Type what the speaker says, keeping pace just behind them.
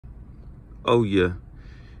Oh yeah,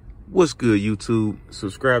 what's good, YouTube?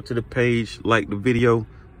 Subscribe to the page, like the video.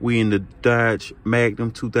 We in the Dodge Magnum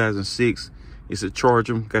 2006. It's a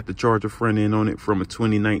Chargum, got the Charger front end on it from a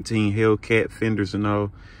 2019 Hellcat fenders and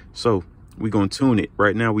all. So we gonna tune it.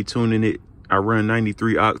 Right now we tuning it. I run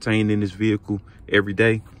 93 octane in this vehicle every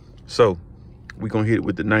day. So we gonna hit it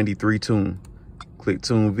with the 93 tune. Click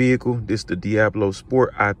tune vehicle. This is the Diablo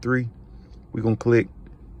Sport i3. We gonna click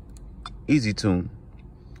easy tune.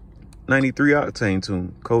 93 octane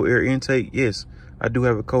tune. Cold air intake. Yes, I do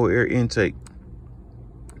have a cold air intake.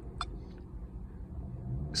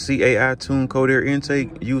 CAI tune, cold air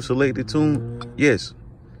intake. Use selected tune. Yes.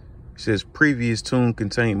 It says previous tune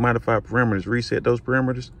contained modified parameters. Reset those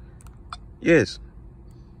parameters. Yes.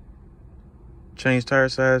 Change tire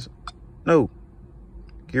size. No.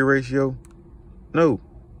 Gear ratio. No.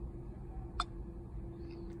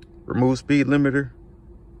 Remove speed limiter.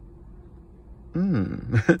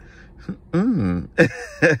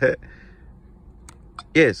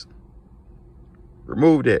 Yes.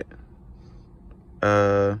 Remove that.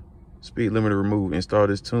 Speed limiter remove. Install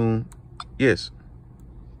this tune. Yes.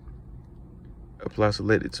 Apply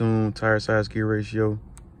selected tune. Tire size, gear ratio.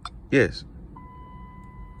 Yes.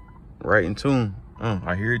 Right in tune.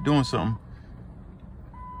 I hear it doing something.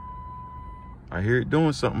 I hear it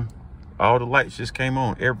doing something. All the lights just came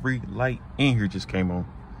on. Every light in here just came on.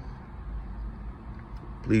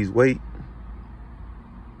 Please wait.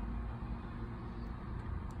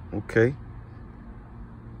 Okay.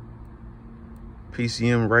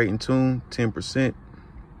 PCM right in tune, 10%.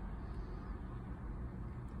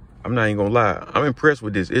 I'm not even gonna lie. I'm impressed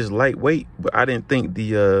with this. It's lightweight, but I didn't think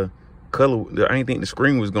the color, I didn't think the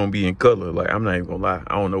screen was gonna be in color. Like, I'm not even gonna lie.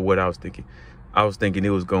 I don't know what I was thinking. I was thinking it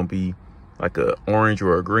was gonna be like a orange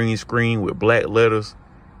or a green screen with black letters,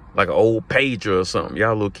 like an old pager or something.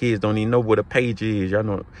 Y'all little kids don't even know what a pager is. Y'all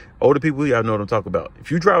know, older people, y'all know what I'm talking about.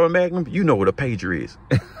 If you drive a Magnum, you know what a pager is.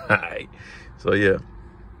 All right. So yeah.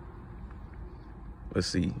 Let's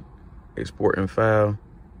see. Exporting file.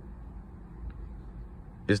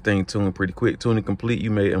 This thing tuned pretty quick. Tuning complete. You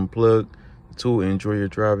may unplug the tool and enjoy your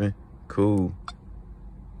driving. Cool.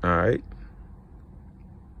 All right.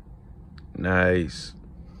 Nice.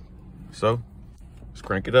 So, let's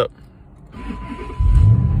crank it up.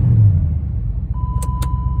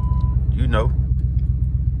 You know.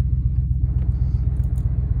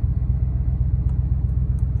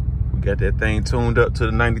 We got that thing tuned up to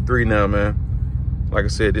the 93 now, man. Like I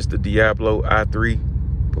said, it's the Diablo i3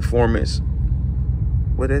 performance.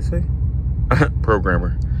 What did it say?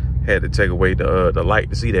 Programmer. Had to take away the light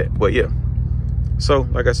to see that. But yeah. So,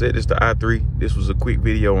 like I said, it's the i3. This was a quick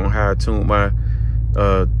video on how I tuned my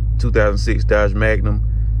 2006 Dodge Magnum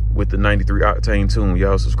with the 93 octane tune.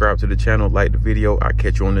 Y'all subscribe to the channel, like the video. I'll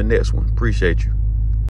catch you on the next one. Appreciate you.